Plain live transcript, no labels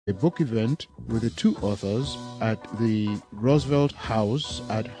a book event with the two authors at the Roosevelt House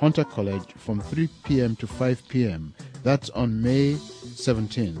at Hunter College from 3 p.m. to 5 p.m. That's on May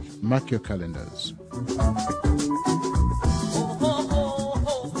 17th. Mark your calendars.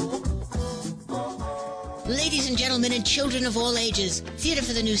 Ladies and gentlemen and children of all ages, Theater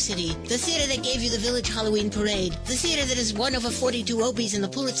for the New City, the theater that gave you the Village Halloween Parade, the theater that is one over 42 Obies in the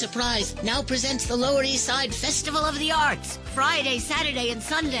Pulitzer Prize, now presents the Lower East Side Festival of the Arts, Friday, Saturday, and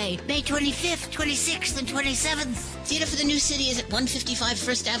Sunday, May 25th, 26th, and 27th. Theater for the New City is at 155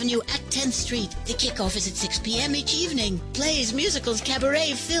 First Avenue at 10th Street. The kickoff is at 6 p.m. each evening. Plays, musicals,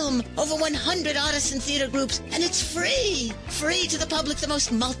 cabaret, film, over 100 artists and theater groups, and it's free! Free to the public, the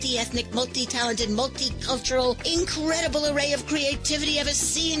most multi-ethnic, multi-talented, multicultural, incredible array of creativity ever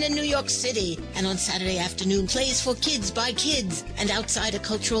seen in New York City. And on Saturday afternoon, plays for kids by kids, and outside a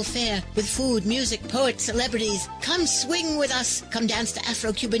cultural fair with food, music, poets, celebrities. Come swing with us. Come dance to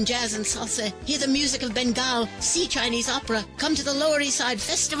Afro-Cuban jazz and salsa. Hear the music of Bengal. See Chinese opera. Come to the Lower East Side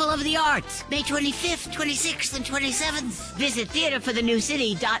Festival of the Arts, May 25th, 26th, and 27th. Visit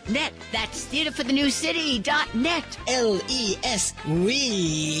theaterforthenewcity.net. That's theaterforthenewcity.net. L-E-S.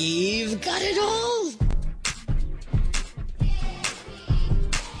 We've got it all.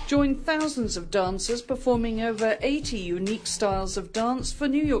 Join thousands of dancers performing over 80 unique styles of dance for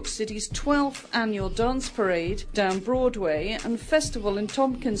New York City's 12th annual dance parade down Broadway and festival in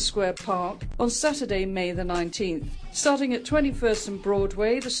Tompkins Square Park on Saturday, May the 19th. Starting at 21st and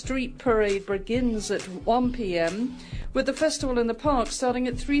Broadway, the street parade begins at 1 p.m, with the festival in the park starting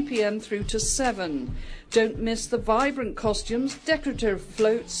at 3 p.m. through to 7. Don't miss the vibrant costumes, decorative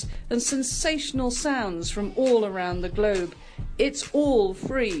floats, and sensational sounds from all around the globe. It's all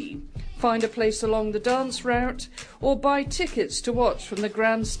free. Find a place along the dance route or buy tickets to watch from the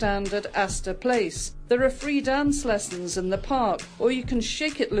grandstand at Astor Place. There are free dance lessons in the park, or you can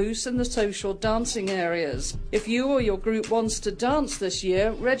shake it loose in the social dancing areas. If you or your group wants to dance this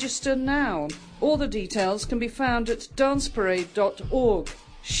year, register now. All the details can be found at danceparade.org.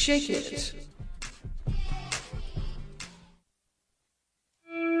 Shake it.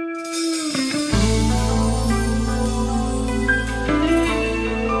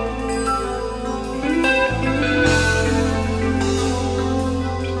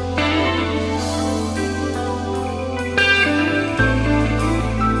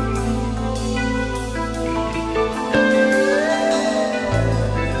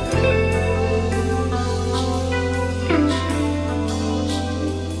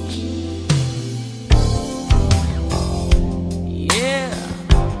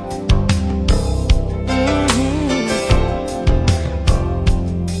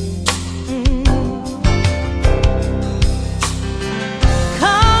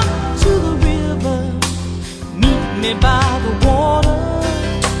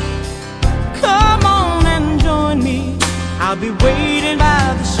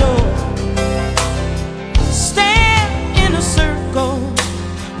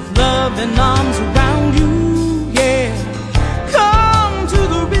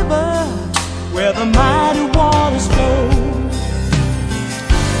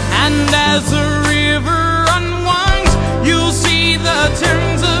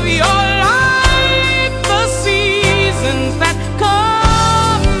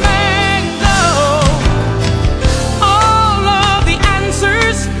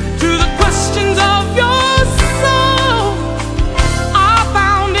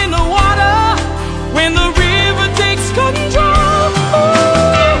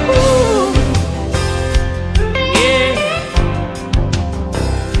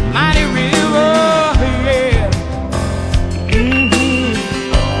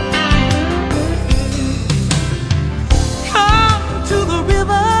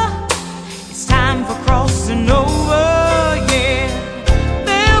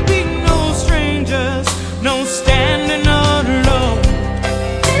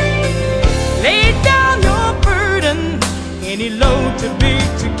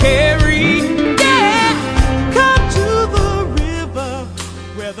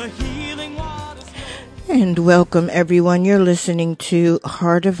 Welcome, everyone. You're listening to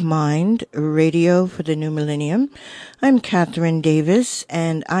Heart of Mind, Radio for the New Millennium. I'm Catherine Davis,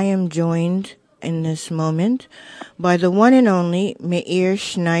 and I am joined in this moment by the one and only Meir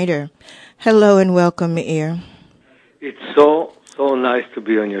Schneider. Hello and welcome, Meir. It's so So nice to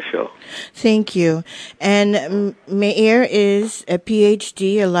be on your show. Thank you. And Meir is a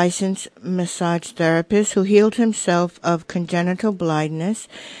PhD, a licensed massage therapist who healed himself of congenital blindness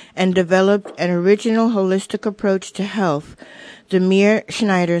and developed an original holistic approach to health. The Meir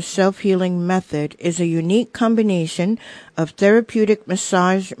Schneider self-healing method is a unique combination of therapeutic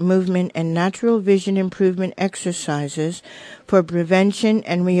massage, movement, and natural vision improvement exercises for prevention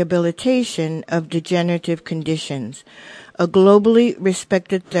and rehabilitation of degenerative conditions. A globally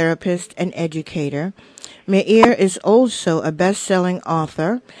respected therapist and educator, Meir is also a best-selling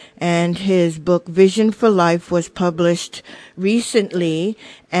author, and his book Vision for Life was published recently,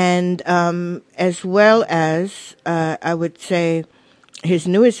 and as well as, I would say, his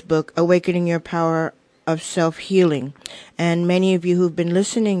newest book, Awakening Your Power of Self-Healing. And many of you who've been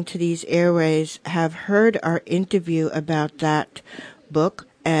listening to these airways have heard our interview about that book,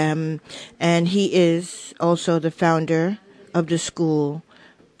 and he is also the founder of the School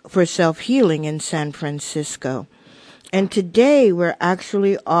for Self-Healing in San Francisco. And today we're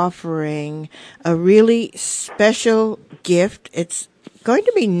actually offering a really special gift. It's going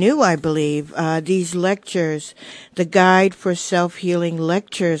to be new, I believe. These lectures, the Guide for Self-Healing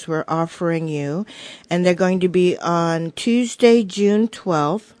lectures we're offering you, and they're going to be on Tuesday, June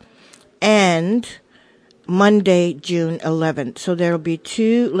 12th, and Monday, June 11th. So there will be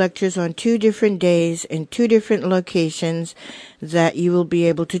 2 lectures on 2 different days in 2 different locations that you will be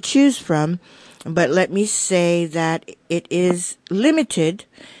able to choose from. But let me say that it is limited,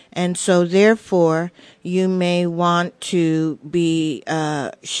 and so therefore you may want to be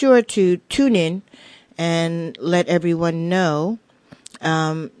sure to tune in and let everyone know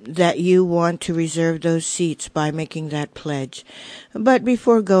that you want to reserve those seats by making that pledge. But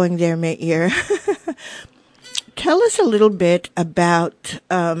before going there, Meir, tell us a little bit about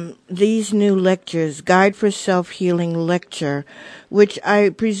these new lectures, Guide for Self-Healing lecture, which I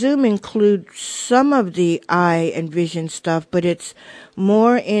presume include some of the eye and vision stuff, but it's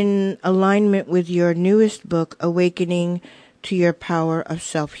more in alignment with your newest book, Awakening to Your Power of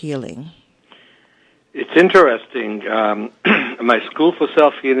Self-Healing. It's interesting. My School for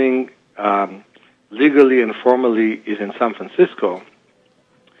Self-Healing, legally and formally, is in San Francisco.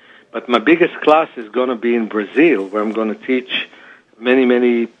 But my biggest class is going to be in Brazil, where I'm going to teach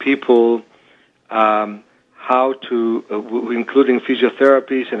many people how to, including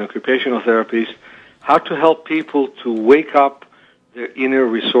physiotherapists and occupational therapists, how to help people to wake up their inner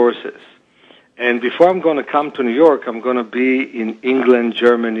resources. And before I'm going to come to New York, I'm going to be in England,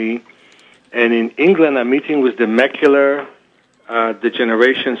 Germany. And in England, I'm meeting with the Macular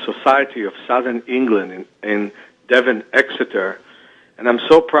Degeneration Society of Southern England in Devon, Exeter. And I'm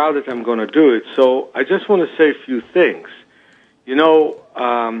so proud that I'm going to do it. So I just want to say a few things. You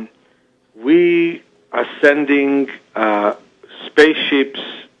know, we are sending spaceships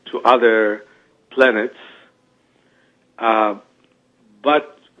to other planets,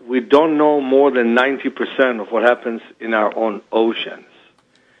 but we don't know more than 90% of what happens in our own oceans.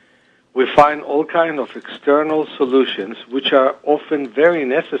 We find all kinds of external solutions, which are often very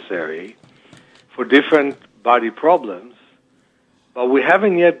necessary for different body problems, but we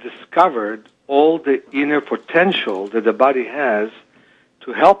haven't yet discovered all the inner potential that the body has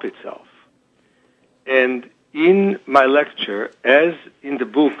to help itself. And in my lecture, as in the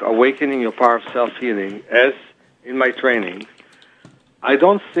book, Awakening Your Power of Self-Healing, as in my training, I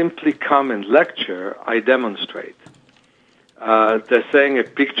don't simply come and lecture, I demonstrate. They're saying a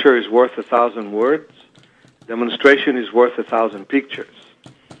picture is worth 1,000 words. Demonstration is worth 1,000 pictures.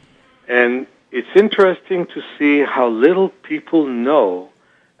 And it's interesting to see how little people know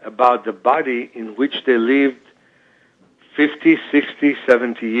about the body in which they lived 50, 60,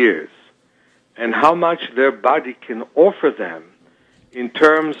 70 years, and how much their body can offer them in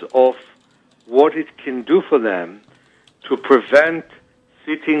terms of what it can do for them to prevent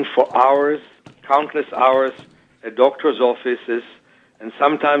sitting for hours, countless hours, at doctor's offices, and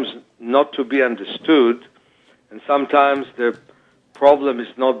sometimes not to be understood, and sometimes their problem is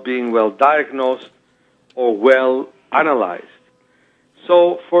not being well diagnosed or well analyzed.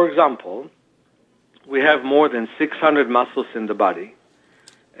 So, for example, we have more than 600 muscles in the body,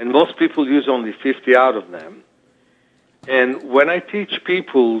 and most people use only 50 out of them. And when I teach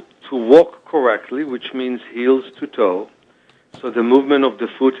people to walk correctly, which means heels to toe, so the movement of the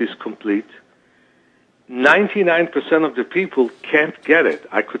foot is complete, 99% of the people can't get it.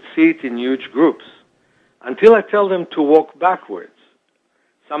 I could see it in huge groups until I tell them to walk backwards,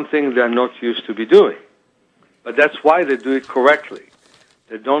 something they're not used to be doing. But that's why they do it correctly.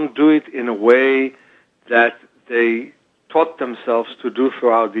 They don't do it in a way that they taught themselves to do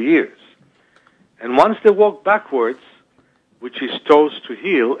throughout the years. And once they walk backwards, which is toes to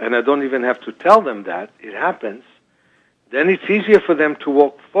heel, and I don't even have to tell them that, it happens, then it's easier for them to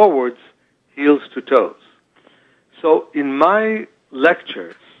walk forwards, heels to toes. So in my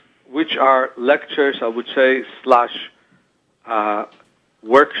lectures, which are lectures, I would say, /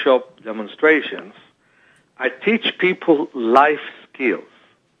 workshop demonstrations, I teach people life skills.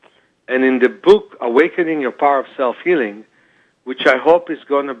 And in the book, Awakening Your Power of Self-Healing, which I hope is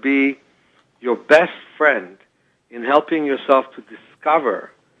going to be your best friend in helping yourself to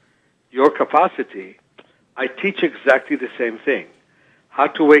discover your capacity, I teach exactly the same thing. How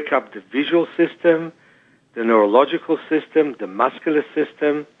to wake up the visual system, the neurological system, the muscular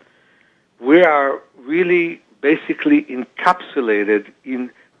system. We are really basically encapsulated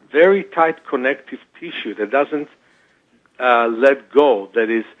in very tight connective tissue that doesn't let go, that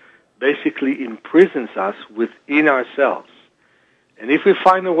is basically imprisons us within ourselves. And if we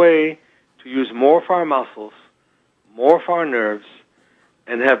find a way to use more of our muscles, more of our nerves,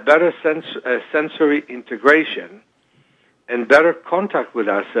 and have better sensory integration and better contact with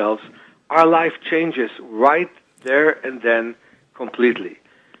ourselves, our life changes right there and then completely.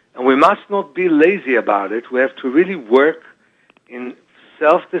 And we must not be lazy about it. We have to really work in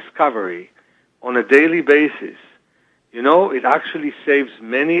self-discovery on a daily basis. You know, it actually saves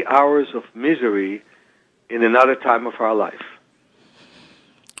many hours of misery in another time of our life.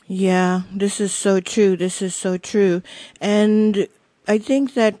 Yeah, this is so true. This is so true. And I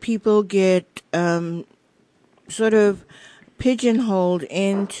think that people get sort of pigeonholed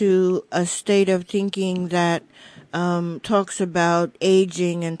into a state of thinking that talks about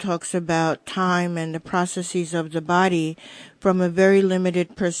aging and talks about time and the processes of the body from a very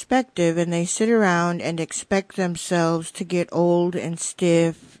limited perspective, and they sit around and expect themselves to get old and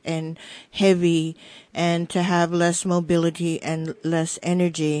stiff and heavy and to have less mobility and less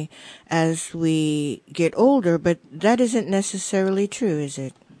energy as we get older, but that isn't necessarily true, is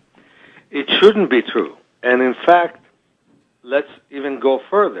it? It shouldn't be true. And in fact, let's even go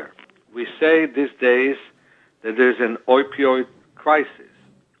further. We say these days that there's an opioid crisis.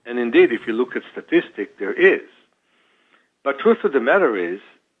 And indeed, if you look at statistics, there is. But truth of the matter is,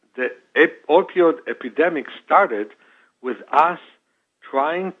 the opioid epidemic started with us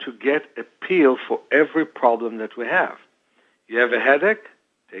trying to get a pill for every problem that we have. You have a headache,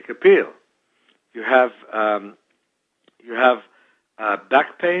 take a pill. You have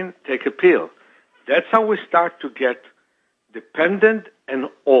back pain, take a pill. That's how we start to get dependent and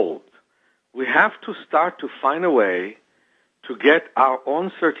old. We have to start to find a way to get our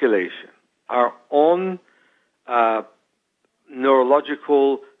own circulation, our own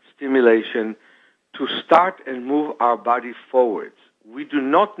neurological stimulation to start and move our body forwards. We do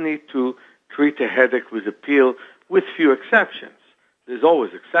not need to treat a headache with a pill, with few exceptions. There's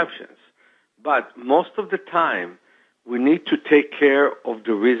always exceptions. But most of the time, we need to take care of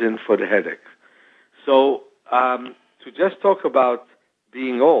the reason for the headache. So to just talk about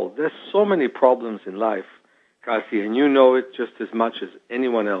being old, there's so many problems in life, Kathy, and you know it just as much as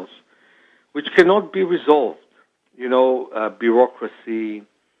anyone else, which cannot be resolved. You know, bureaucracy,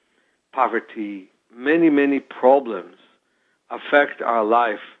 poverty, many, many problems affect our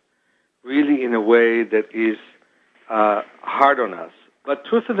life really in a way that is hard on us. But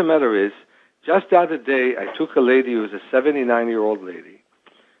truth of the matter is, just the other day, I took a lady who is a 79-year-old lady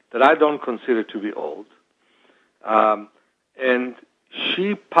that I don't consider to be old, and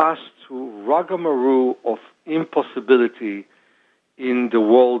she passed through ragamaroo of impossibility in the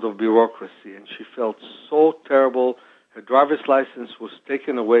world of bureaucracy, and she felt so terrible. Her driver's license was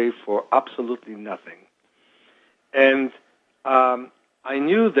taken away for absolutely nothing. And I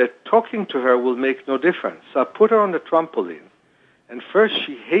knew that talking to her will make no difference. So I put her on the trampoline. And first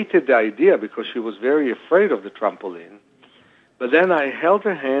she hated the idea because she was very afraid of the trampoline. But then I held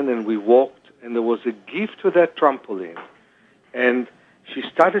her hand and we walked, and there was a gift to that trampoline. And she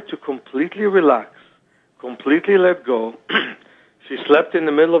started to completely relax, completely let go. She slept in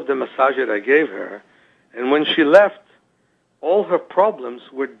the middle of the massage that I gave her. And when she left, all her problems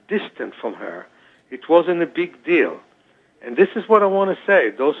were distant from her. It wasn't a big deal. And this is what I want to say.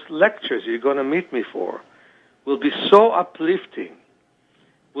 Those lectures you're going to meet me for will be so uplifting,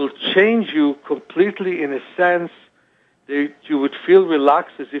 will change you completely in a sense that you would feel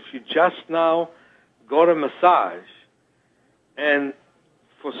relaxed as if you just now got a massage. And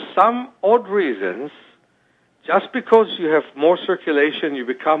for some odd reasons, just because you have more circulation, you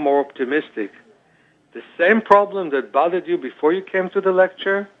become more optimistic. The same problem that bothered you before you came to the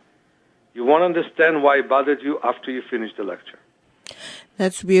lecture, you won't understand why it bothered you after you finish the lecture.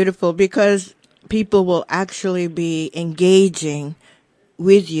 That's beautiful, because people will actually be engaging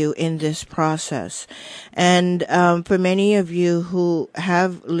with you in this process. And for many of you who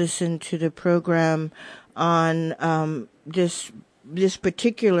have listened to the program on this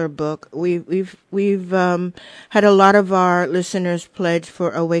particular book, we've had a lot of our listeners pledge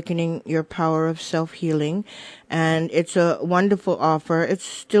for Awakening Your Power of Self-Healing, and it's a wonderful offer. It's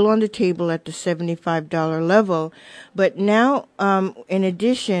still on the table at the $75 level, but now, in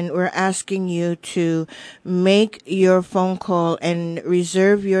addition, we're asking you to make your phone call and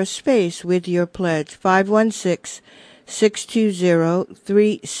reserve your space with your pledge.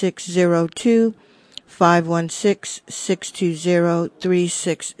 516-620-3602.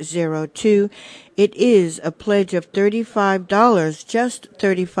 516-620-3602. It is a pledge of $35, just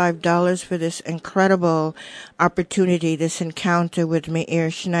 $35 for this incredible opportunity, this encounter with Meir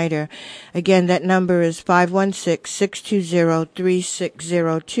Schneider. Again, that number is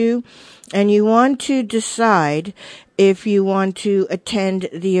 516-620-3602. And you want to decide if you want to attend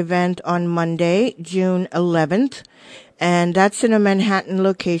the event on Monday, June 11th. And that's in a Manhattan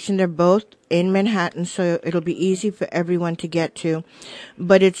location. They're both in Manhattan, so it'll be easy for everyone to get to.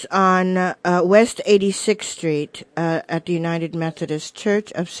 But it's on West 86th Street at the United Methodist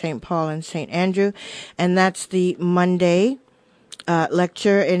Church of St. Paul and St. Andrew. And that's the Monday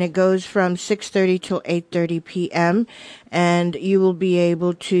lecture, and it goes from 6:30 till 8:30 p.m. And you will be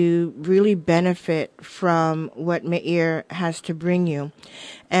able to really benefit from what Meir has to bring you.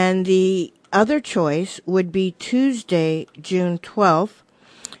 And the other choice would be Tuesday, June 12th,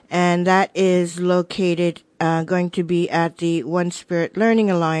 and that is located, going to be at the One Spirit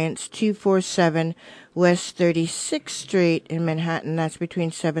Learning Alliance, 247 West 36th Street in Manhattan. That's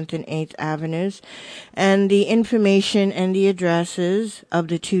between 7th and 8th Avenues. And the information and the addresses of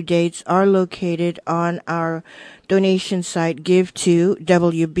the two dates are located on our donation site,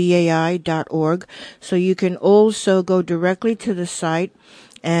 give2wbai.org. So you can also go directly to the site,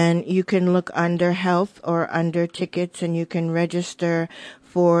 and you can look under health or under tickets, and you can register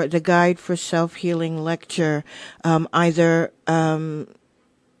for the Guide for Self-Healing lecture, either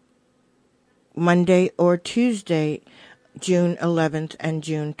Monday or Tuesday, June 11th and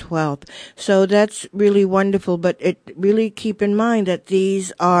June 12th. So that's really wonderful, but really keep in mind that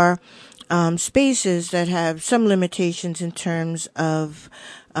these are spaces that have some limitations in terms of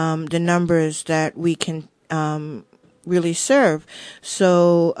the numbers that we can really serve.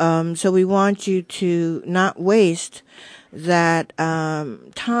 So we want you to not waste that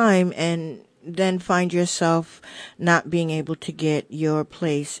time and then find yourself not being able to get your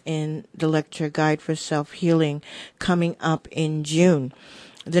place in the lecture Guide for Self-Healing coming up in June.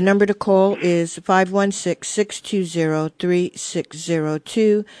 The number to call is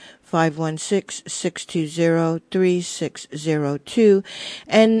 516-620-3602, 516-620-3602.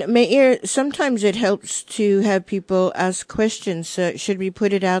 And Meir, sometimes it helps to have people ask questions. Should we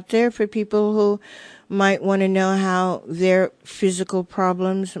put it out there for people who might want to know how their physical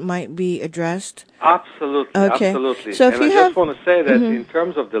problems might be addressed? Absolutely, okay. Absolutely. So if and you I just want to say that in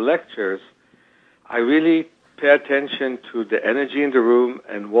terms of the lectures, I really pay attention to the energy in the room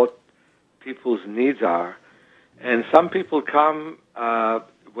and what people's needs are. And some people come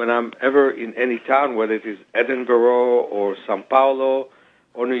when I'm ever in any town, whether it is Edinburgh or São Paulo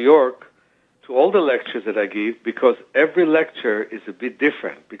or New York, to all the lectures that I give, because every lecture is a bit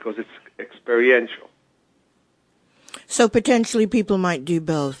different, because it's experiential. So potentially people might do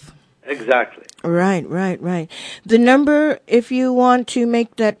both. Exactly. Right. The number, if you want to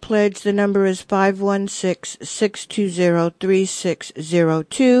make that pledge, the number is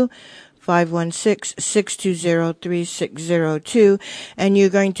 516-620-3602, 516-620-3602, and you're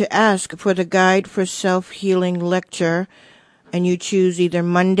going to ask for the Guide for Self-Healing lecture, and you choose either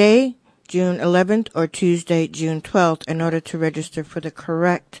Monday, June 11th, or Tuesday, June 12th, in order to register for the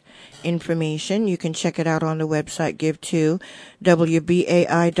correct information. You can check it out on the website,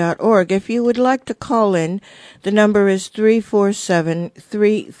 give2wbai.org. If you would like to call in, the number is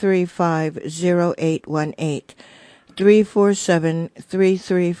 347-335-0818.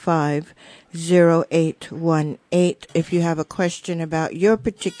 347-335-0818 if you have a question about your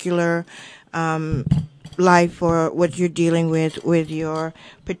particular life or what you're dealing with your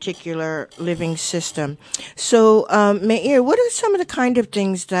particular living system. So, Meir, what are some of the kind of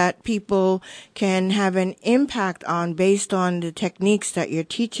things that people can have an impact on based on the techniques that you're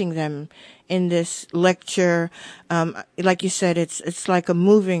teaching them in this lecture? Like you said, it's like a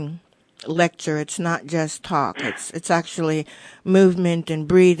moving lecture. It's not just talk. It's actually movement and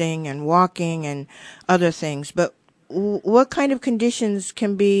breathing and walking and other things. But what kind of conditions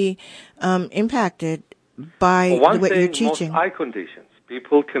can be impacted by what you're teaching? Most eye conditions.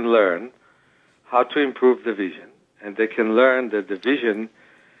 People can learn how to improve the vision, and they can learn that the vision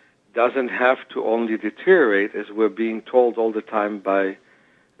doesn't have to only deteriorate, as we're being told all the time by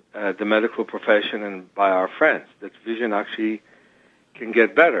the medical profession and by our friends, that vision actually can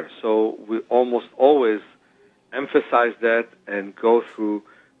get better. So we almost always emphasize that and go through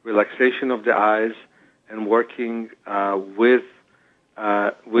relaxation of the eyes and working with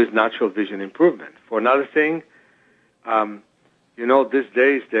natural vision improvement. For another thing, these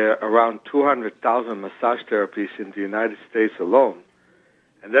days there are around 200,000 massage therapists in the United States alone.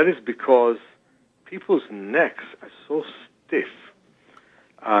 And that is because people's necks are so stiff.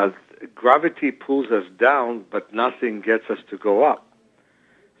 Gravity pulls us down, but nothing gets us to go up.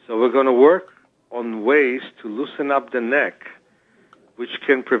 So we're going to work on ways to loosen up the neck, which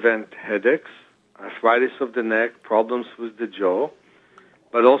can prevent headaches, arthritis of the neck, problems with the jaw,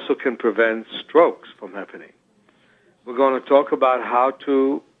 but also can prevent strokes from happening. We're going to talk about how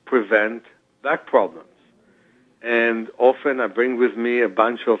to prevent back problems. And often I bring with me a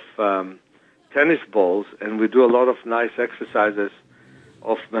bunch of tennis balls, and we do a lot of nice exercises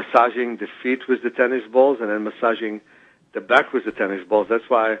of massaging the feet with the tennis balls and then massaging the back with the tennis balls. That's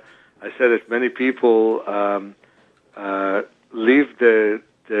why I said that many people leave the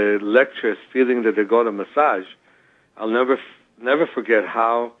lectures feeling that they got a massage. I'll never forget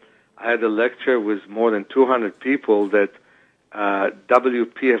how I had a lecture with more than 200 people that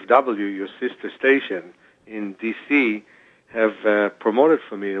WPFW, your sister station in D.C., have promoted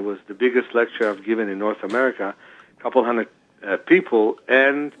for me. It was the biggest lecture I've given in North America, a couple hundred people,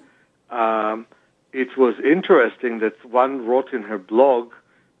 and it was interesting that one wrote in her blog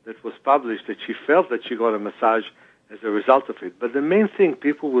that was published that she felt that she got a massage as a result of it. But the main thing,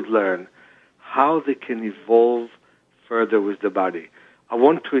 people would learn how they can evolve further with the body. I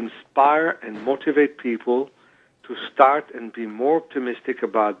want to inspire and motivate people to start and be more optimistic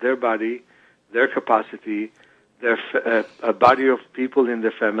about their body, their capacity, their body of people in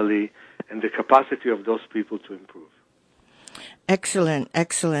their family, and the capacity of those people to improve. Excellent,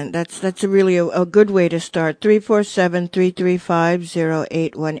 excellent. That's really a good way to start.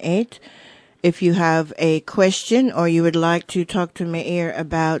 347-335-0818. If you have a question or you would like to talk to Meir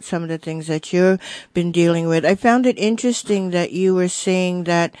about some of the things that you've been dealing with. I found it interesting that you were saying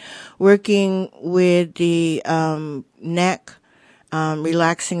that working with the neck,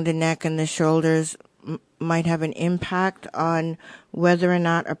 relaxing the neck and the shoulders might have an impact on whether or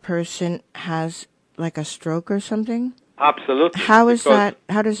not a person has like a stroke or something? Absolutely. How is that?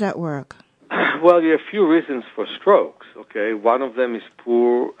 How does that work? Well, you have a few reasons for strokes, okay? One of them is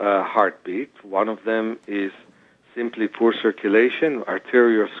poor heartbeat. One of them is simply poor circulation,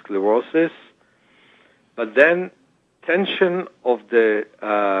 arteriosclerosis. But then tension of the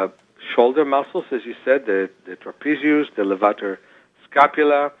shoulder muscles, as you said, the trapezius, the levator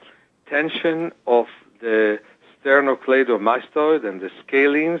scapula, tension of the sternocleidomastoid and the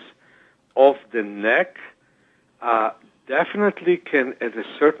scalenes of the neck, definitely can, at a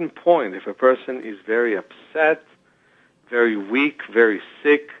certain point, if a person is very upset, very weak, very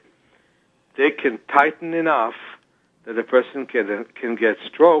sick, they can tighten enough that a person can get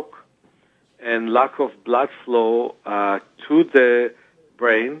stroke and lack of blood flow to the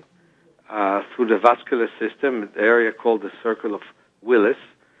brain through the vascular system, the area called the Circle of Willis.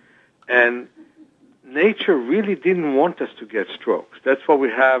 And nature really didn't want us to get strokes. That's why we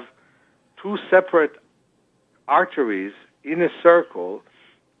have two separate arteries in a circle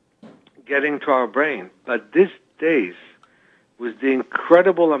getting to our brain. But these days, with the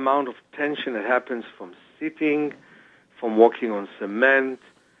incredible amount of tension that happens from sitting, from walking on cement,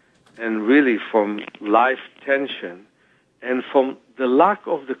 and really from life tension, and from the lack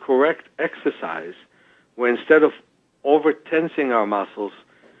of the correct exercise, where instead of over-tensing our muscles,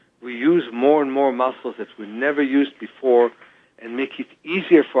 we use more and more muscles that we never used before and make it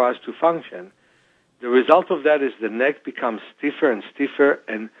easier for us to function. The result of that is the neck becomes stiffer and stiffer,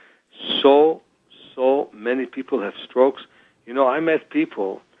 and so many people have strokes. You know, I met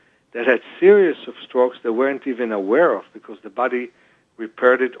people that had series of strokes they weren't even aware of because the body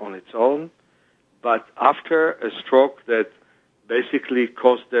repaired it on its own. But after a stroke that basically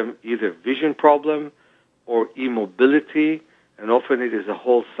caused them either vision problem or immobility, and often it is a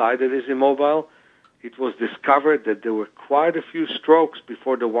whole side that is immobile, it was discovered that there were quite a few strokes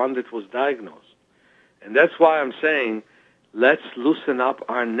before the one that was diagnosed. And that's why I'm saying, let's loosen up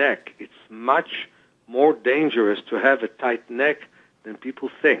our neck. It's much more dangerous to have a tight neck than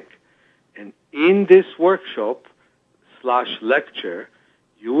people think. And in this workshop/lecture,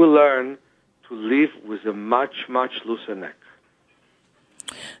 you will learn to live with a much, much looser neck.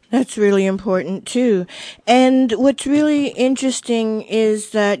 That's really important too. And what's really interesting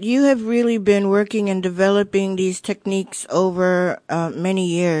is that you have really been working and developing these techniques over many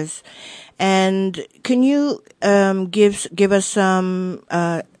years. And can you give us some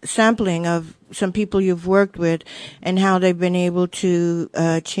sampling of some people you've worked with and how they've been able to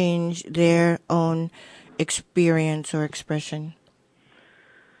change their own experience or expression?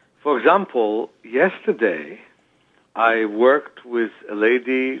 For example, yesterday I worked with a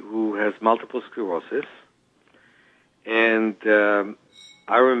lady who has multiple sclerosis, and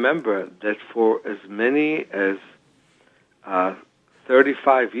I remember that for as many as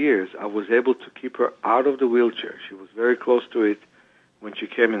 35 years, I was able to keep her out of the wheelchair. She was very close to it when she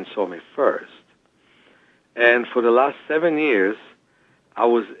came and saw me first. And for the last 7 years, I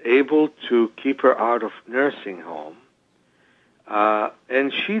was able to keep her out of nursing home.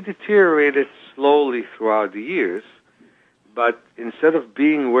 And she deteriorated slowly throughout the years, but instead of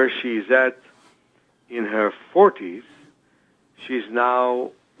being where she's at in her 40s, she's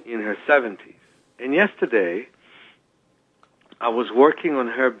now in her 70s. And yesterday, I was working on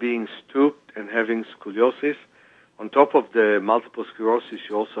her being stooped and having scoliosis. On top of the multiple sclerosis,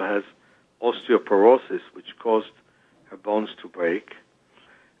 she also has osteoporosis, which caused her bones to break.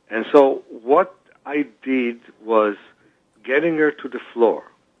 And so what I did was getting her to the floor.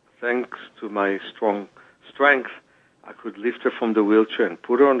 Thanks to my strong strength, I could lift her from the wheelchair and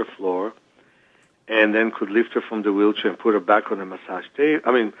put her on the floor, and then could lift her from the wheelchair and put her back on the massage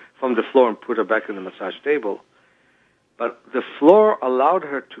table. From the floor and put her back on the massage table. But the floor allowed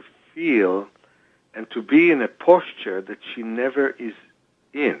her to feel and to be in a posture that she never is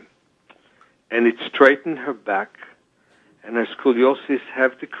in. And it straightened her back, and her scoliosis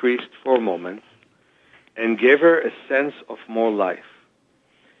have decreased for a moment, and gave her a sense of more life.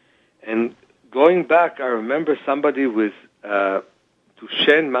 And going back, I remember somebody with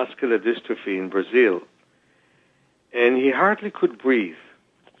Duchenne muscular dystrophy in Brazil, and he hardly could breathe.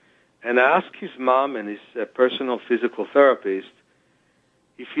 And I asked his mom and his personal physical therapist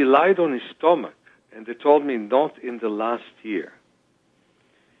if he lied on his stomach, and they told me not in the last year.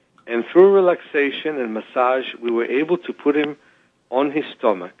 And through relaxation and massage, we were able to put him on his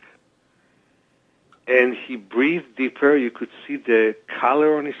stomach, and he breathed deeper. You could see the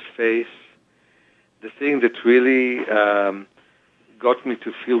color on his face. The thing that really got me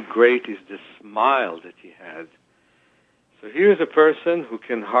to feel great is the smile that he had. So here's a person who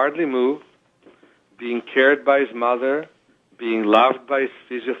can hardly move, being cared by his mother, being loved by his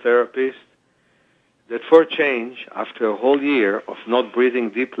physiotherapist, that for a change, after a whole year of not breathing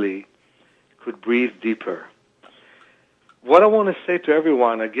deeply, could breathe deeper. What I want to say to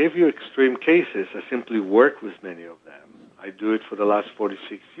everyone, I gave you extreme cases. I simply work with many of them. I do it for the last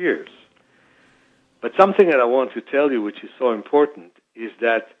 46 years. But something that I want to tell you, which is so important, is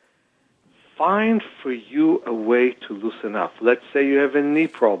that find for you a way to loosen up. Let's say you have a knee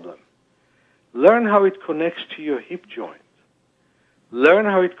problem. Learn how it connects to your hip joint. Learn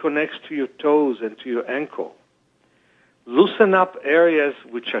how it connects to your toes and to your ankle. Loosen up areas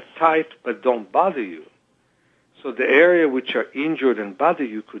which are tight but don't bother you, so the area which are injured and bother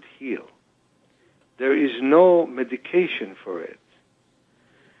you could heal. There is no medication for it.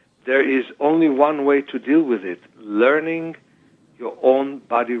 There is only one way to deal with it, learning your own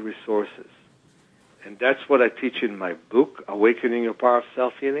body resources. And that's what I teach in my book, Awakening Your Power of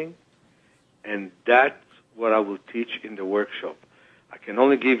Self-Healing, and that's what I will teach in the workshop. I can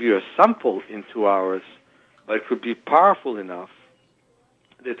only give you a sample in 2 hours, but it could be powerful enough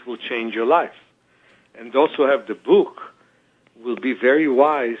that will change your life. And those who have the book will be very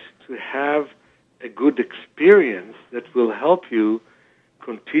wise to have a good experience that will help you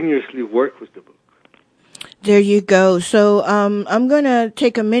continuously work with the book. There you go. So I'm going to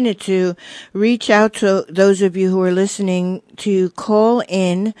take a minute to reach out to those of you who are listening to call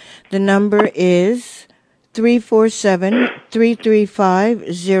in. The number is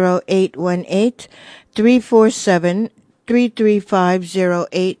 347-335-0818,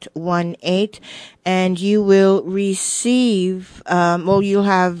 347-335-0818, and you will receive,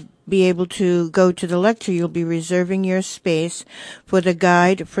 you'll be able to go to the lecture. You'll be reserving your space for the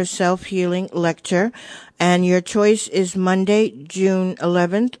Guide for Self-Healing lecture, and your choice is Monday, June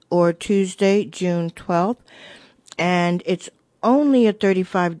 11th, or Tuesday, June 12th, and it's only a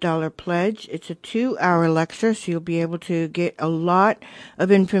 $35 pledge. It's a 2-hour lecture, so you'll be able to get a lot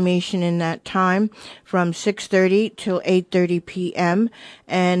of information in that time from 6:30 till 8:30 p.m.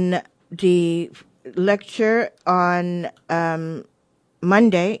 And the lecture on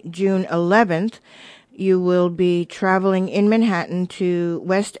Monday, June 11th, you will be traveling in Manhattan to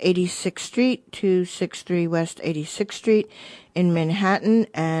West 86th Street, 263 West 86th Street in Manhattan,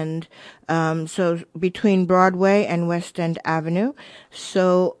 and so between Broadway and West End Avenue.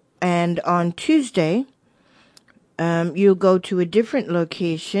 So, and on Tuesday, you'll go to a different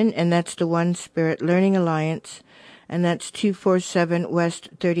location, and that's the One Spirit Learning Alliance, and that's 247 West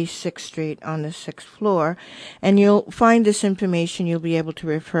 36th Street on the 6th floor. And you'll find this information. You'll be able to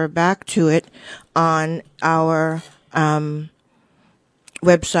refer back to it on our website,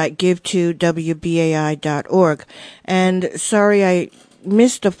 give2wbai.org. And sorry, I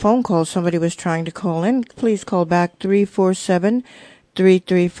missed a phone call. Somebody was trying to call in. Please call back 347-335-0818,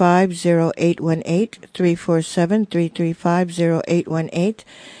 347-335-0818.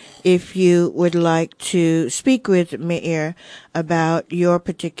 If you would like to speak with Meir about your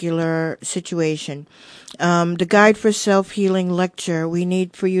particular situation. The Guide for Self-Healing lecture, we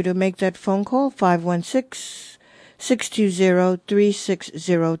need for you to make that phone call,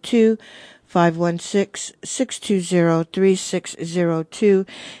 516-620-3602, 516-620-3602,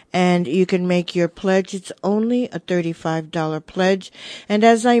 and you can make your pledge. It's only a $35 pledge. And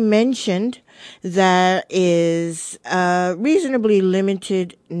as I mentioned, that is a reasonably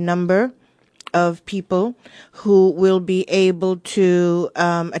limited number of people who will be able to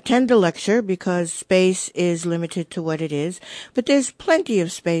attend the lecture because space is limited to what it is. But there's plenty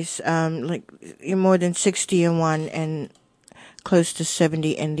of space, like more than 60 in one and close to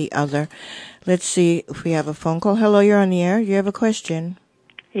 70 in the other. Let's see if we have a phone call. Hello, you're on the air. You have a question?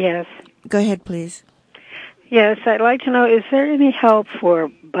 Yes. Go ahead, please. Yes, I'd like to know, is there any help for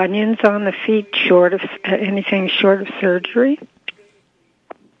bunions on the feet short of anything short of surgery?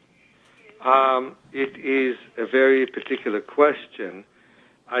 It is a very particular question.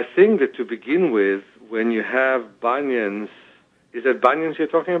 I think that to begin with, when you have bunions, is it bunions you're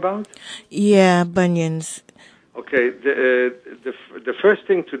talking about? Yeah, bunions. Okay, the first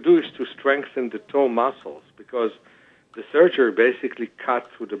thing to do is to strengthen the toe muscles because the surgery basically cut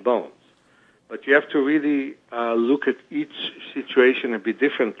through the bones. But you have to really look at each situation a bit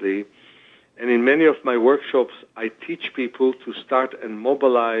differently. And in many of my workshops, I teach people to start and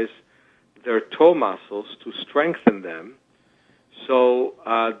mobilize their toe muscles to strengthen them so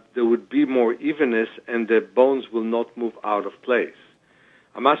there would be more evenness and the bones will not move out of place.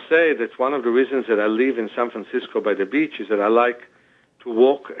 I must say that one of the reasons that I live in San Francisco by the beach is that I like to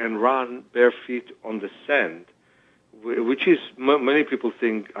walk and run bare feet on the sand, which is, many people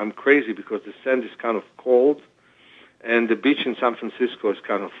think I'm crazy because the sand is kind of cold and the beach in San Francisco is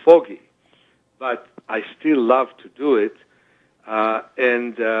kind of foggy. But I still love to do it,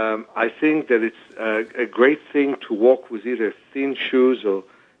 and I think that it's a great thing to walk with either thin shoes or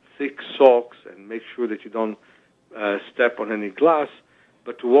thick socks and make sure that you don't step on any glass,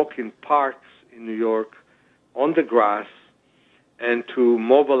 but to walk in parks in New York on the grass and to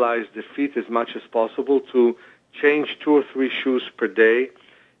mobilize the feet as much as possible, to change 2 or 3 shoes per day,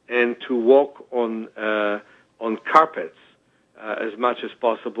 and to walk on carpets as much as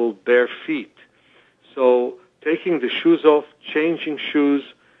possible, bare feet. So taking the shoes off, changing shoes,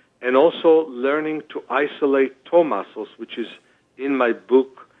 and also learning to isolate toe muscles, which is in my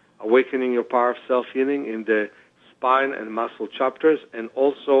book, Awakening Your Power of Self-Healing, in the spine and muscle chapters, and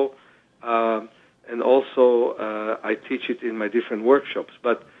also I teach it in my different workshops.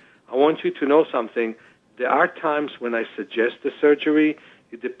 But I want you to know something. There are times when I suggest the surgery.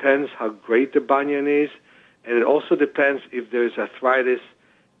 It depends how great the bunion is, and it also depends if there's arthritis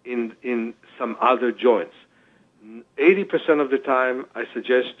in some other joints. 80% of the time, I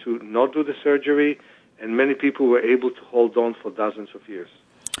suggest to not do the surgery, and many people were able to hold on for dozens of years.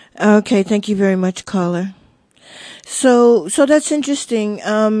 Okay, thank you very much, caller. So that's interesting.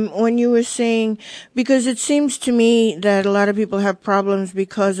 When you were saying, because it seems to me that a lot of people have problems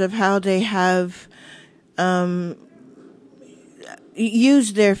because of how they have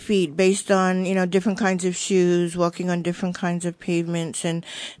used their feet based on, different kinds of shoes, walking on different kinds of pavements, and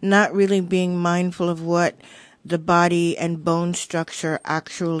not really being mindful of what the body and bone structure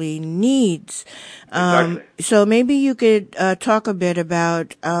actually needs. Exactly. So maybe you could talk a bit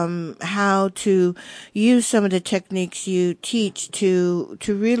about how to use some of the techniques you teach to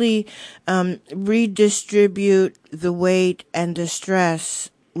really redistribute the weight and the stress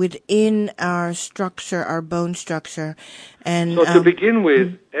within our structure, our bone structure. And so to begin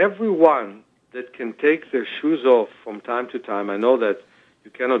with, everyone that can take their shoes off from time to time, I know that you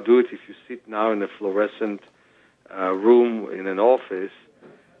cannot do it if you sit now in a fluorescent room in an office,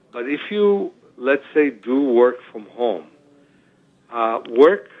 but if you, let's say, do work from home,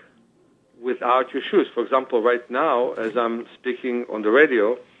 work without your shoes. For example, right now, as I'm speaking on the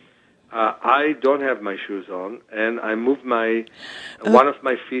radio, I don't have my shoes on, and I move my one of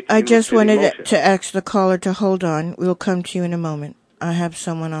my feet. I just wanted motion. to ask the caller to hold on. We'll come to you in a moment. I have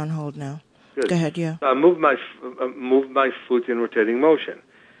someone on hold now. Good. Go ahead, yeah. So I move my foot in rotating motion.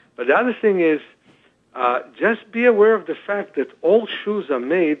 But the other thing is, just be aware of the fact that all shoes are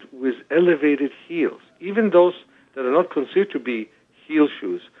made with elevated heels, even those that are not considered to be heel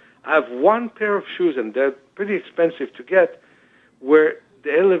shoes. I have one pair of shoes, and they're pretty expensive to get, where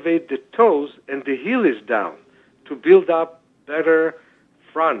they elevate the toes and the heel is down to build up better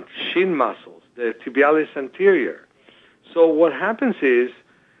front shin muscles, the tibialis anterior. So what happens is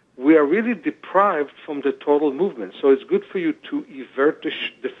we are really deprived from the total movement. So it's good for you to evert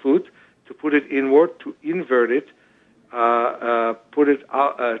the foot, to put it inward, to invert it,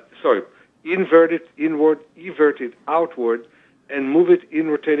 invert it inward, evert it outward, and move it in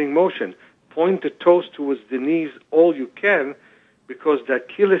rotating motion. Point the toes towards the knees all you can, because the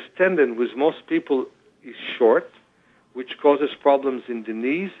Achilles tendon with most people is short, which causes problems in the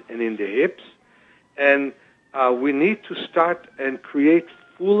knees and in the hips. And we need to start and create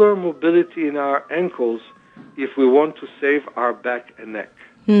fuller mobility in our ankles if we want to save our back and neck.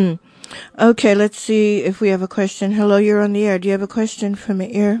 Okay, let's see if we have a question. Hello, you're on the air. Do you have a question for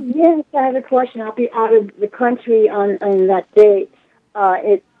Meir? Yes, I have a question. I'll be out of the country on that day.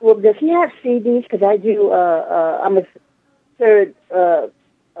 Does he have CDs? Because I do. I'm a third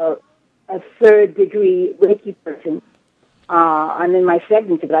degree Reiki person. I'm in my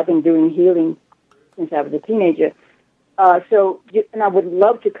second, but I've been doing healing since I was a teenager. And I would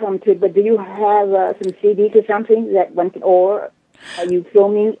love to come to it, but do you have some CDs or something that one can, or are you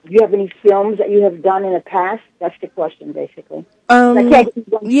filming? Do you have any films that you have done in the past? That's the question, basically. I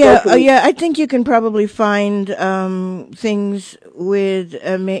think you can probably find things with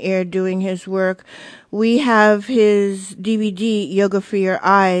Meir doing his work. We have his DVD, Yoga for Your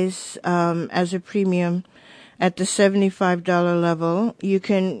Eyes, as a premium at the $75 level. You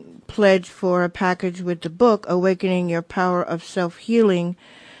can pledge for a package with the book, Awakening Your Power of Self-Healing,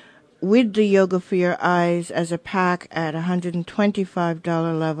 with the Yoga for Your Eyes as a pack at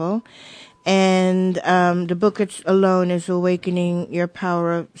 $125 level. And the book alone is Awakening Your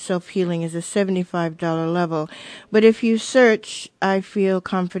Power of Self-Healing is a $75 level. But if you search, I feel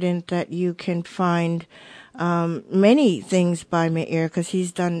confident that you can find many things by Meir, because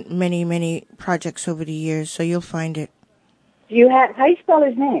he's done many, many projects over the years, so you'll find it. How do you spell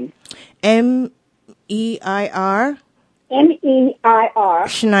his name? M-E-I-R. M-E-I-R.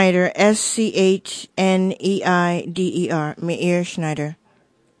 Schneider, S-C-H-N-E-I-D-E-R. Meir Schneider.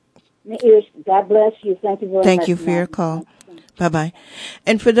 Meir, God bless you. Thank you very much. Thank you for your call. Bye-bye.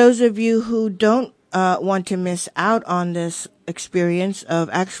 And for those of you who don't want to miss out on this experience of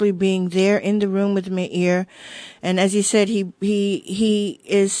actually being there in the room with Meir, and as he said, he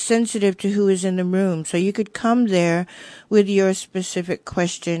is sensitive to who is in the room. So you could come there with your specific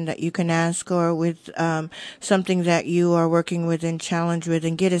question that you can ask, or with something that you are working with and challenged with,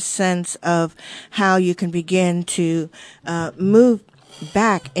 and get a sense of how you can begin to move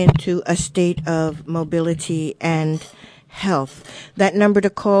back into a state of mobility and health. That number to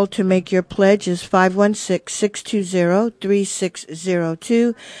call to make your pledge is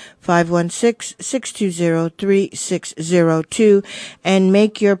 516-620-3602, 516-620-3602, and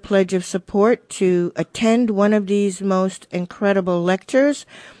make your pledge of support to attend one of these most incredible lectures.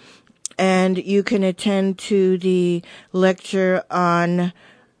 And you can attend to the lecture on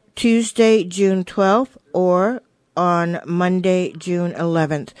Tuesday, June 12th, or on Monday, June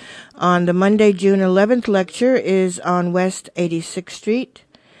 11th. On the Monday, June 11th lecture is on West 86th Street,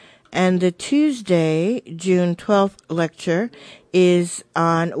 and the Tuesday, June 12th lecture is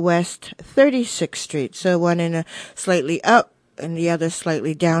on West 36th Street. So one in a slightly up and the other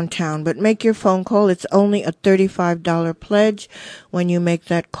slightly downtown. But make your phone call. It's only a $35 pledge when you make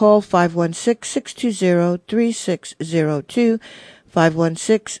that call, 516-620-3602.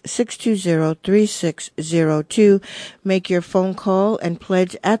 516-620-3602. Make your phone call and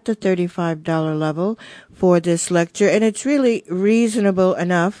pledge at the $35 level for this lecture. And it's really reasonable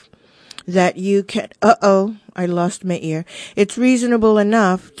enough that you can, I lost my ear. It's reasonable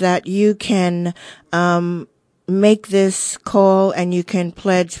enough that you can, make this call, and you can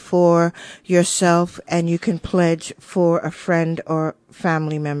pledge for yourself, and you can pledge for a friend or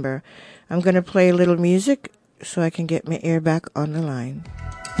family member. I'm going to play a little music so I can get my ear back on the line.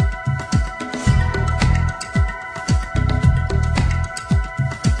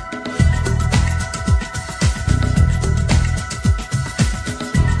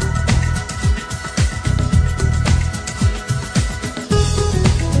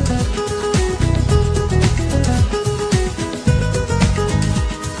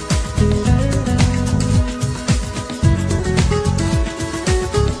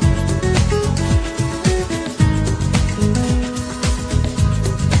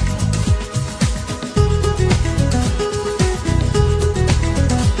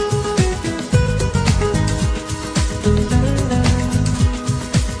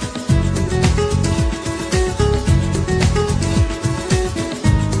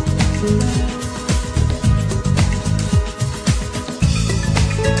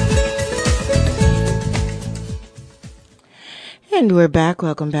 And we're back.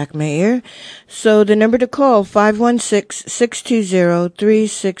 Welcome back, Meir. So the number to call,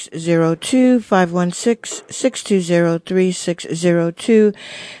 516-620-3602, 516-620-3602.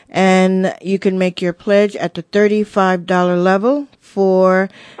 And you can make your pledge at the $35 level for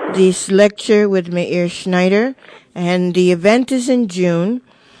this lecture with Meir Schneider. And the event is in June.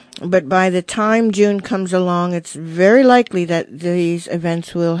 But by the time June comes along, it's very likely that these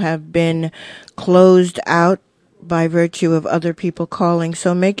events will have been closed out by virtue of other people calling.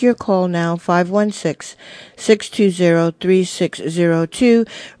 So make your call now, 516-620-3602.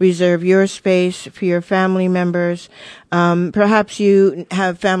 Reserve your space for your family members. Perhaps you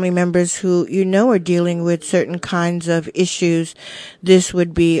have family members who you know are dealing with certain kinds of issues. This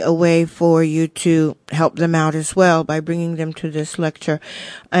would be a way for you to help them out as well by bringing them to this lecture.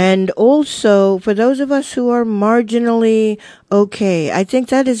 And also, for those of us who are marginally okay, I think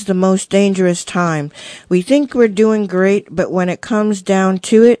that is the most dangerous time. We think we're doing great, but when it comes down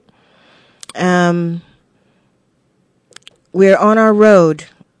to it, we're on our road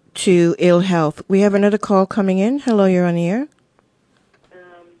to ill health. We have another call coming in. Hello, you're on the air.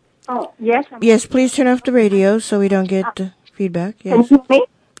 Yes. Yes, please turn off the radio so we don't get feedback. Yes. Can you hear me?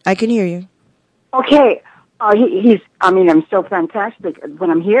 I can hear you. Okay. I'm so fantastic when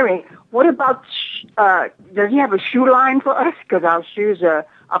I'm hearing. What about, does he have a shoe line for us? Because our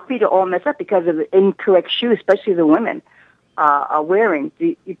feet are all messed up because of the incorrect shoes, especially the women are wearing.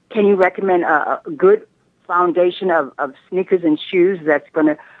 Can you recommend a good foundation of sneakers and shoes that's going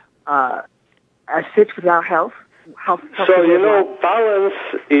to assist with our health? Balance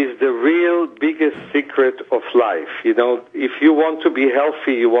is the real biggest secret of life. If you want to be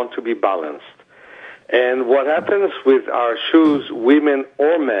healthy, you want to be balanced. And what happens with our shoes, women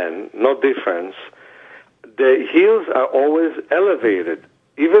or men, no difference, the heels are always elevated,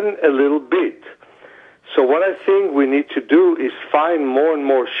 even a little bit. So what I think we need to do is find more and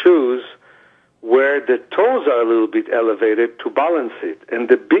more shoes where the toes are a little bit elevated to balance it. And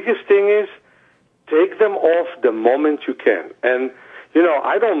the biggest thing is take them off the moment you can. And,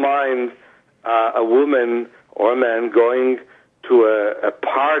 I don't mind a woman or a man going to a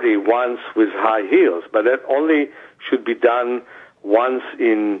party once with high heels, but that only should be done once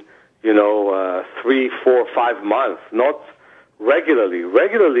in, 3, 4, 5 months, not regularly.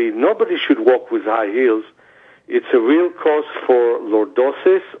 Regularly, nobody should walk with high heels. It's a real cause for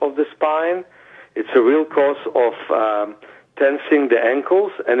lordosis of the spine. It's a real cause of tensing the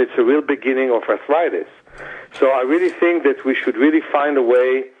ankles, and it's a real beginning of arthritis. So I really think that we should really find a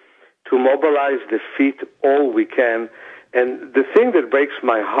way to mobilize the feet all we can. And the thing that breaks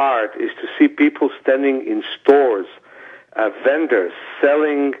my heart is to see people standing in stores, vendors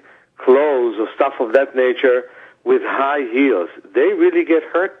selling clothes or stuff of that nature with high heels. They really get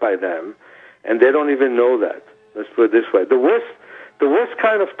hurt by them, and they don't even know that. Let's put it this way. The worst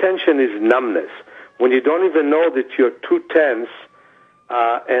kind of tension is numbness, when you don't even know that you're too tense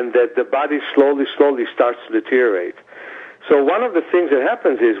and that the body slowly starts to deteriorate. So one of the things that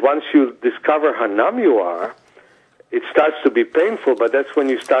happens is once you discover how numb you are, it starts to be painful, but that's when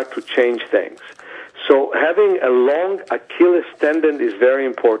you start to change things. So having a long Achilles tendon is very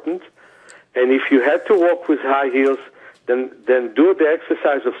important. And if you had to walk with high heels, then do the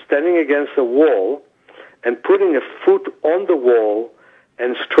exercise of standing against a wall and putting a foot on the wall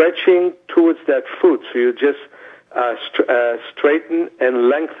and stretching towards that foot. So you just straighten and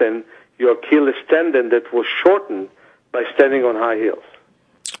lengthen your Achilles tendon that was shortened by standing on high heels.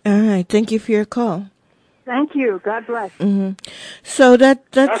 All right. Thank you for your call. Thank you. God bless. Mm-hmm. So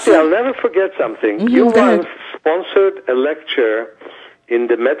that's... Actually, I'll never forget something. Mm-hmm, you once sponsored a lecture in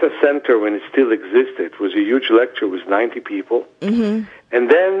the Meta Center when it still existed. It was a huge lecture with 90 people. Mm-hmm. And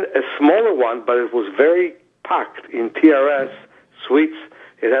then a smaller one, but it was very packed in TRS suites.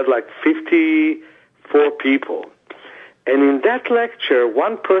 It had like 54 people. And in that lecture,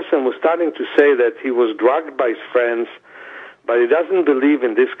 one person was starting to say that he was drugged by his friends, but he doesn't believe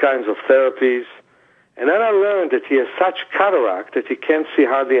in these kinds of therapies. And then I learned that he has such cataract that he can't see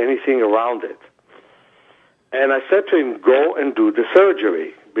hardly anything around it. And I said to him, go and do the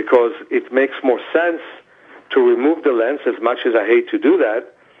surgery, because it makes more sense to remove the lens, as much as I hate to do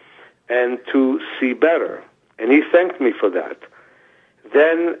that, and to see better. And he thanked me for that.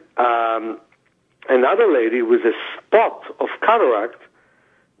 Then another lady with a spot of cataract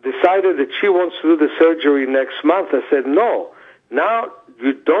decided that she wants to do the surgery next month. I said, no, now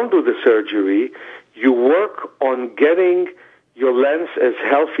you don't do the surgery. You work on getting your lens as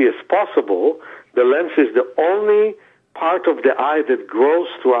healthy as possible. The lens is the only part of the eye that grows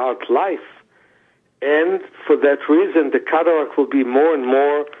throughout life. And for that reason, the cataract will be more and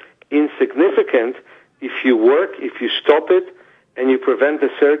more insignificant if you work, if you stop it, and you prevent the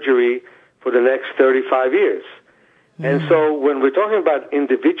surgery for the next 35 years. And so when we're talking about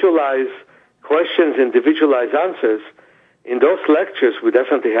individualized questions, individualized answers, in those lectures, we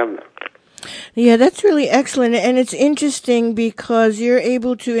definitely have them. Yeah, that's really excellent. And it's interesting because you're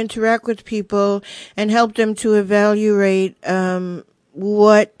able to interact with people and help them to evaluate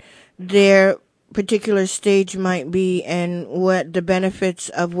what their particular stage might be and what the benefits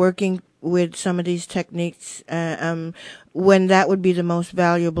of working with some of these techniques, when that would be the most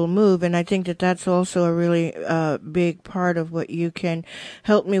valuable move. And I think that that's also a really big part of what you can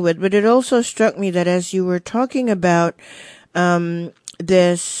help me with. But it also struck me that as you were talking about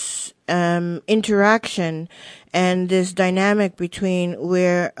this interaction and this dynamic between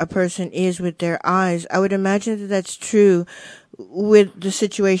where a person is with their eyes, I would imagine that that's true with the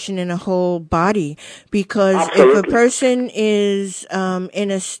situation in a whole body, because Absolutely. if a person is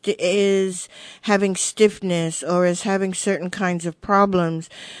is having stiffness or is having certain kinds of problems,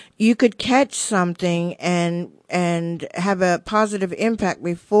 you could catch something and have a positive impact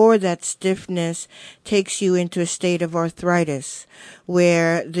before that stiffness takes you into a state of arthritis,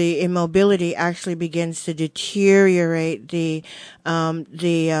 where the immobility actually begins to deteriorate the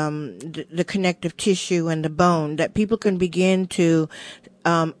connective tissue and the bone, that people can begin to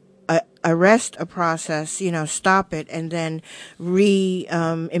arrest a process, stop it, and then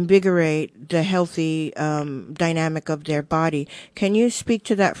invigorate the healthy dynamic of their body. Can you speak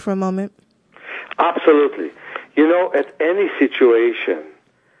to that for a moment? Absolutely. At any situation,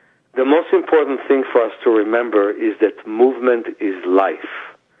 the most important thing for us to remember is that movement is life.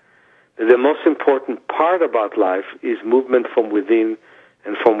 The most important part about life is movement from within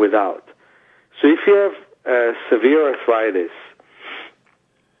and from without. So if you have severe arthritis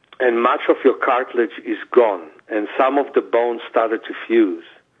and much of your cartilage is gone and some of the bones started to fuse,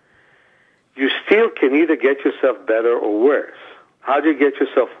 you still can either get yourself better or worse. How do you get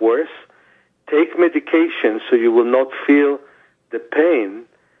yourself worse? Take medication so you will not feel the pain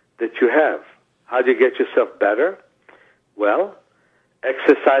that you have. How do you get yourself better? Well,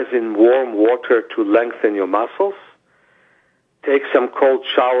 exercise in warm water to lengthen your muscles. Take some cold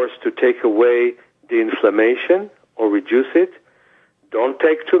showers to take away the inflammation or reduce it. Don't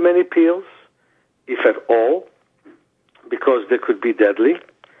take too many pills, if at all, because they could be deadly.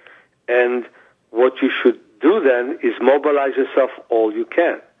 And what you should do then is mobilize yourself all you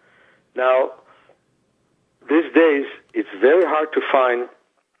can. Now, these days, it's very hard to find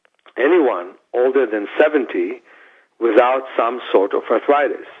anyone older than 70 without some sort of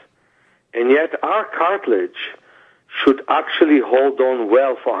arthritis. And yet our cartilage should actually hold on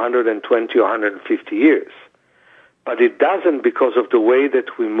well for 120 or 150 years. But it doesn't because of the way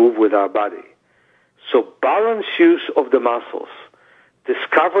that we move with our body. So balanced use of the muscles,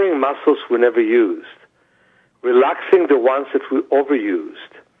 discovering muscles we never used, relaxing the ones that we overused,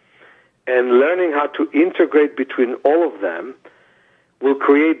 and learning how to integrate between all of them will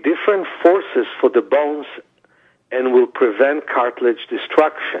create different forces for the bones and will prevent cartilage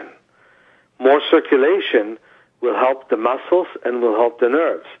destruction. More circulation will help the muscles and will help the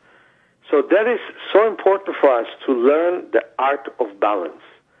nerves. So that is so important for us to learn the art of balance.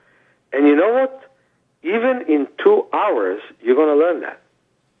 And you know what? Even in 2 hours, you're going to learn that.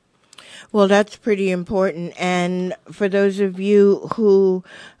 Well, that's pretty important. And for those of you who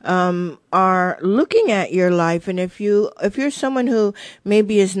are looking at your life, and if you're someone who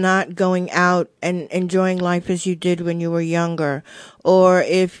maybe is not going out and enjoying life as you did when you were younger, or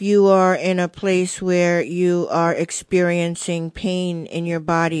if you are in a place where you are experiencing pain in your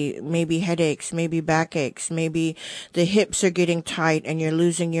body, maybe headaches, maybe backaches, maybe the hips are getting tight and you're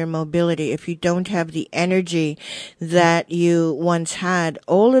losing your mobility, if you don't have the energy that you once had,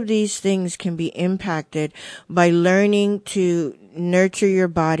 all of these things can be impacted by learning to nurture your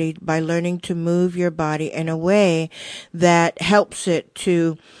body, by learning to move your body in a way that helps it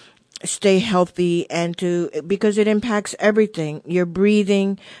to stay healthy and because it impacts everything: your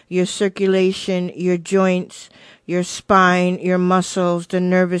breathing, your circulation, your joints, your spine, your muscles, the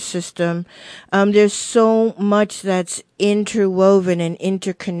nervous system. There's so much that's interwoven and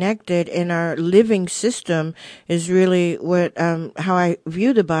interconnected in our living system is really what, how I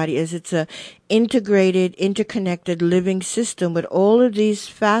view the body is. It's a integrated, interconnected living system with all of these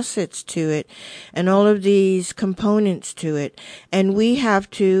facets to it and all of these components to it. And we have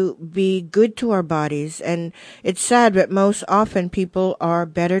to be good to our bodies. And it's sad, but most often people are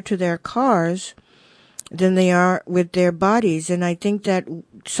better to their cars than they are with their bodies. And I think that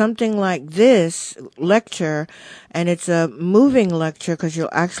something like this lecture, and it's a moving lecture because you'll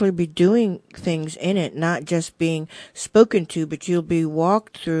actually be doing things in it, not just being spoken to, but you'll be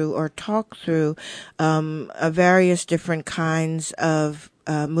walked through or talked through various different kinds of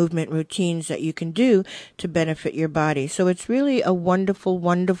movement routines that you can do to benefit your body. So it's really a wonderful,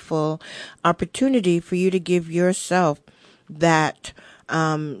 wonderful opportunity for you to give yourself that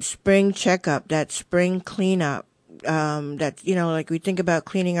spring checkup, that spring cleanup, that, like we think about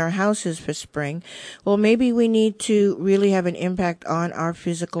cleaning our houses for spring. Well, maybe we need to really have an impact on our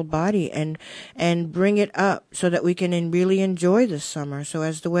physical body and bring it up so that we can really enjoy the summer. So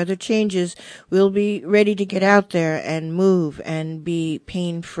as the weather changes, we'll be ready to get out there and move and be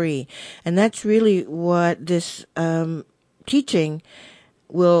pain-free. And that's really what this teaching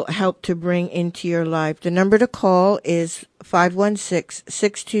will help to bring into your life. The number to call is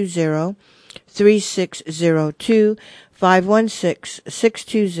 516-620-3602,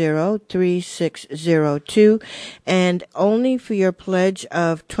 516-620-3602, and only for your pledge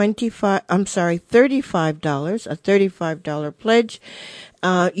of $35, a $35 pledge,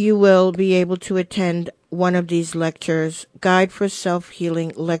 you will be able to attend one of these lectures, Guide for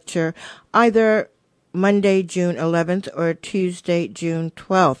Self-Healing lecture, either Monday, June 11th or Tuesday, June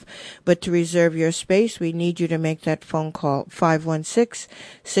 12th. But to reserve your space, we need you to make that phone call,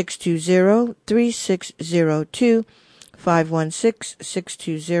 516-620-3602,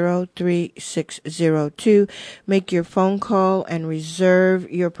 516-620-3602. Make your phone call and reserve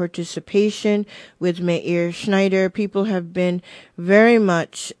your participation with Meir Schneider. People have been very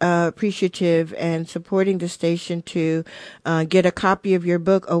much appreciative and supporting the station to get a copy of your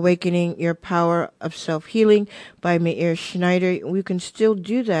book, Awakening Your Power of Self-Healing by Meir Schneider. We can still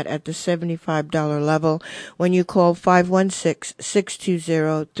do that at the $75 level when you call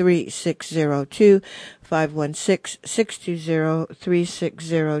 516-620-3602,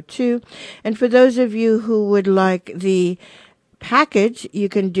 516-620-3602. And for those of you who would like the package, you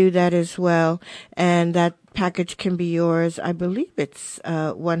can do that as well. And that package can be yours. I believe it's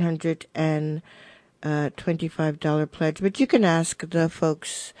 $125 pledge, but you can ask the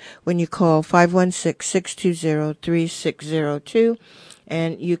folks when you call 516-620-3602,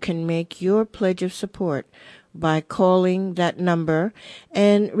 and you can make your pledge of support by calling that number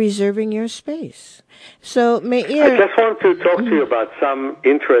and reserving your space. So, Meir, I just want to talk to you about some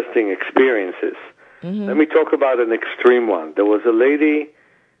interesting experiences. Let me talk about an extreme one. There was a lady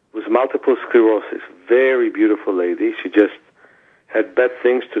with multiple sclerosis, very beautiful lady. She just had bad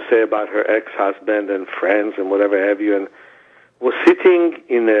things to say about her ex-husband and friends and whatever have you, and was sitting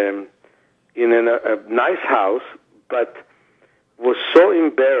in a nice house, but was so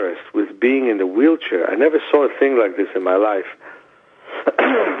embarrassed with being in the wheelchair. I never saw a thing like this in my life,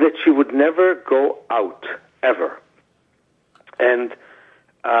 that she would never go out, ever. And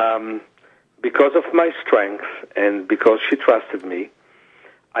because of my strength and because she trusted me,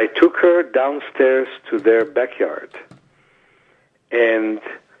 I took her downstairs to their backyard. And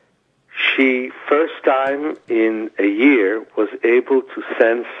she, first time in a year, was able to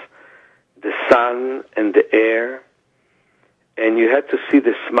sense the sun and the air. And you had to see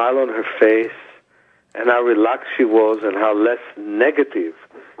the smile on her face and how relaxed she was and how less negative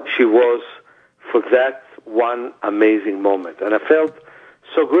she was for that one amazing moment. And I felt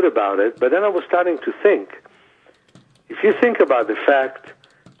so good about it. But then I was starting to think, if you think about the fact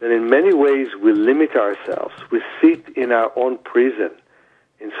that in many ways we limit ourselves, we sit in our own prison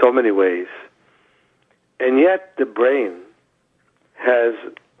in so many ways, and yet the brain has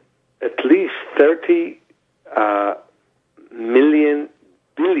at least 30 billion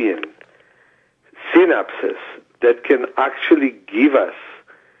synapses that can actually give us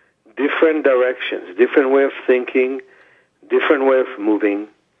different directions, different way of thinking, different way of moving.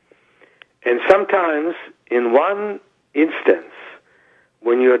 And sometimes in one instance,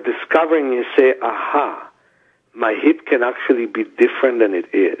 when you're discovering, you say, aha, my hip can actually be different than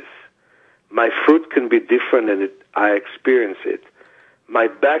it is. My foot can be different than I experience it. My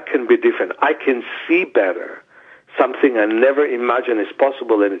back can be different. I can see better, something I never imagined is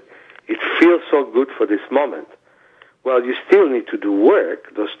possible, and it feels so good for this moment. Well, you still need to do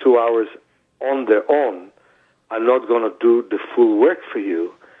work. Those 2 hours on their own are not going to do the full work for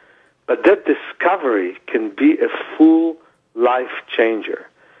you. But that discovery can be a full life changer.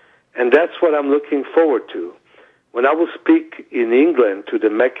 And that's what I'm looking forward to. When I will speak in England to the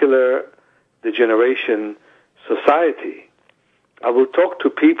Macular Degeneration Society, I will talk to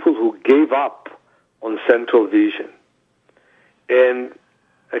people who gave up on central vision. And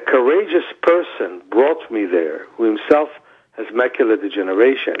a courageous person brought me there, who himself has macular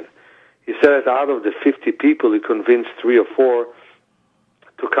degeneration. He said that out of the 50 people, he convinced 3 or 4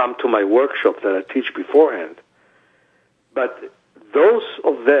 to come to my workshop that I teach beforehand. But those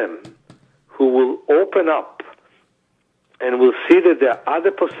of them who will open up and will see that there are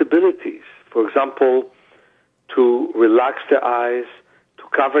other possibilities, for example, to relax their eyes, to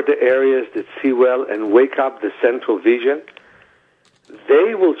cover the areas that see well and wake up the central vision,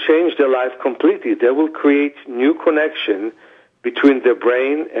 they will change their life completely. They will create new connection between their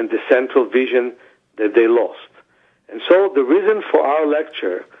brain and the central vision that they lost. And so the reason for our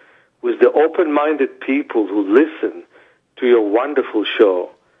lecture was the open-minded people who listen to your wonderful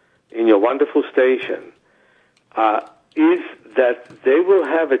show in your wonderful station is that they will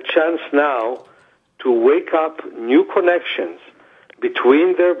have a chance now to wake up new connections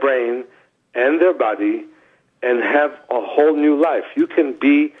between their brain and their body and have a whole new life. You can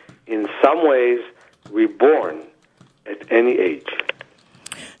be, in some ways, reborn at any age.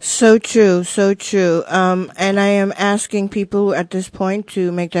 So true, so true. And I am asking people at this point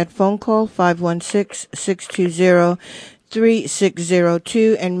to make that phone call,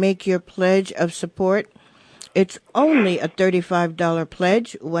 516-620-3602, and make your pledge of support. It's only a $35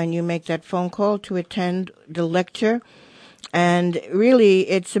 pledge when you make that phone call to attend the lecture. And really,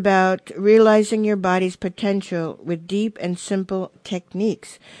 it's about realizing your body's potential with deep and simple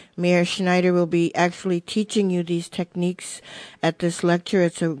techniques. Meir Schneider will be actually teaching you these techniques at this lecture.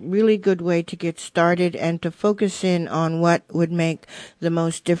 It's a really good way to get started and to focus in on what would make the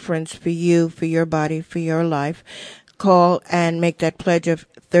most difference for you, for your body, for your life. Call and make that pledge of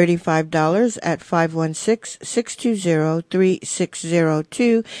 $35 at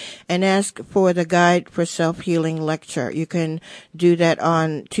 516-620-3602 and ask for the Guide for Self-Healing lecture. You can do that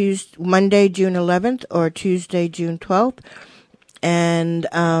on Monday, June 11th or Tuesday, June 12th. And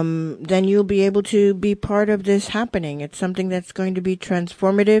then you'll be able to be part of this happening. It's something that's going to be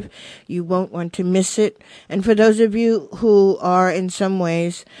transformative. You won't want to miss it. And for those of you who are in some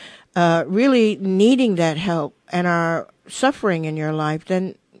ways really needing that help and are suffering in your life,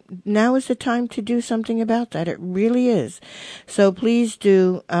 then now is the time to do something about that. It really is. So please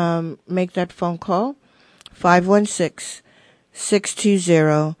do make that phone call,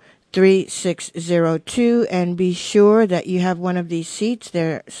 516-620-3602, and be sure that you have one of these seats.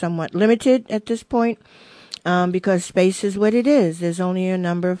 They're somewhat limited at this point. Because space is what it is. There's only a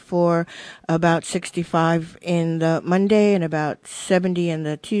number for about 65 in the Monday and about 70 in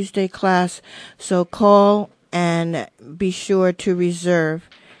the Tuesday class. So call and be sure to reserve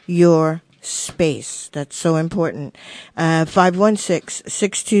your space. That's so important.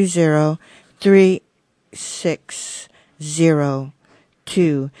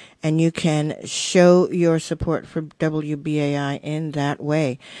 516-620-3602. And you can show your support for WBAI in that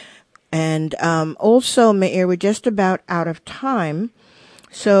way. And also, Meir, we're just about out of time.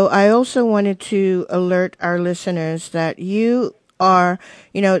 So I also wanted to alert our listeners that you are,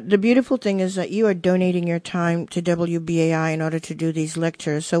 the beautiful thing is that you are donating your time to WBAI in order to do these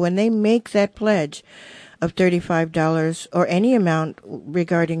lectures. So when they make that pledge of $35 or any amount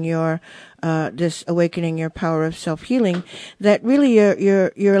regarding your this awakening your power of self-healing, that really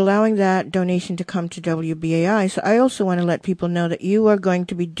you're allowing that donation to come to WBAI. So I also want to let people know that you are going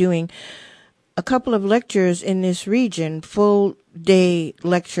to be doing a couple of lectures in this region, full day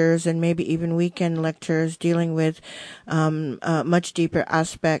lectures and maybe even weekend lectures dealing with a much deeper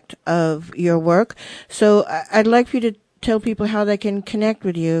aspect of your work. So I'd like for you to tell people how they can connect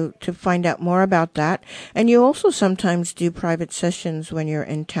with you to find out more about that. And you also sometimes do private sessions when you're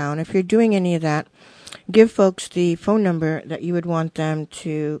in town. If you're doing any of that, give folks the phone number that you would want them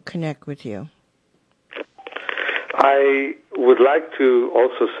to connect with you. I would like to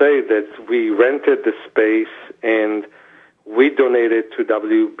also say that we rented the space and we donated to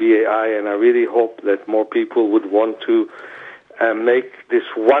WBAI, and I really hope that more people would want to make this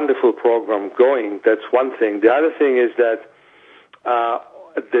wonderful program going. That's one thing. The other thing is that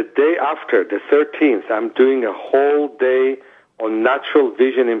the day after, the 13th, I'm doing a whole day on natural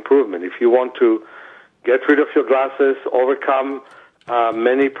vision improvement. If you want to get rid of your glasses, overcome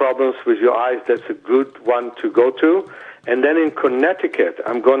many problems with your eyes, that's a good one to go to. And then in Connecticut,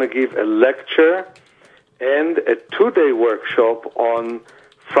 I'm going to give a lecture and a 2-day workshop on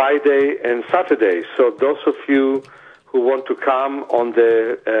Friday and Saturday. So those of you who want to come on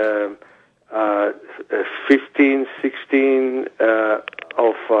the 15, 16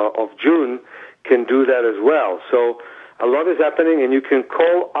 of June can do that as well. So a lot is happening, and you can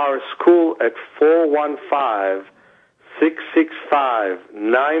call our school at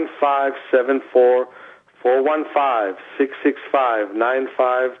 415-665-9574,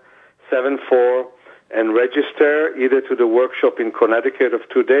 415-665-9574, and register either to the workshop in Connecticut of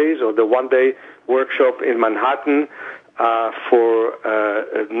 2 days or the one-day workshop in Manhattan for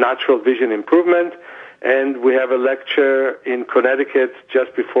natural vision improvement. And we have a lecture in Connecticut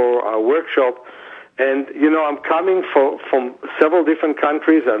just before our workshop. And, I'm coming from several different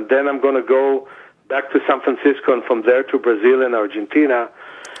countries, and then I'm going to go back to San Francisco and from there to Brazil and Argentina.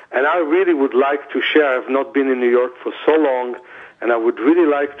 And I really would like to share. I've not been in New York for so long, and I would really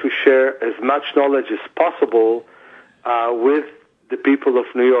like to share as much knowledge as possible with the people of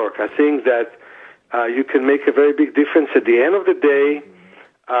New York. I think that you can make a very big difference. At the end of the day,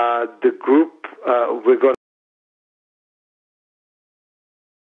 the group we're going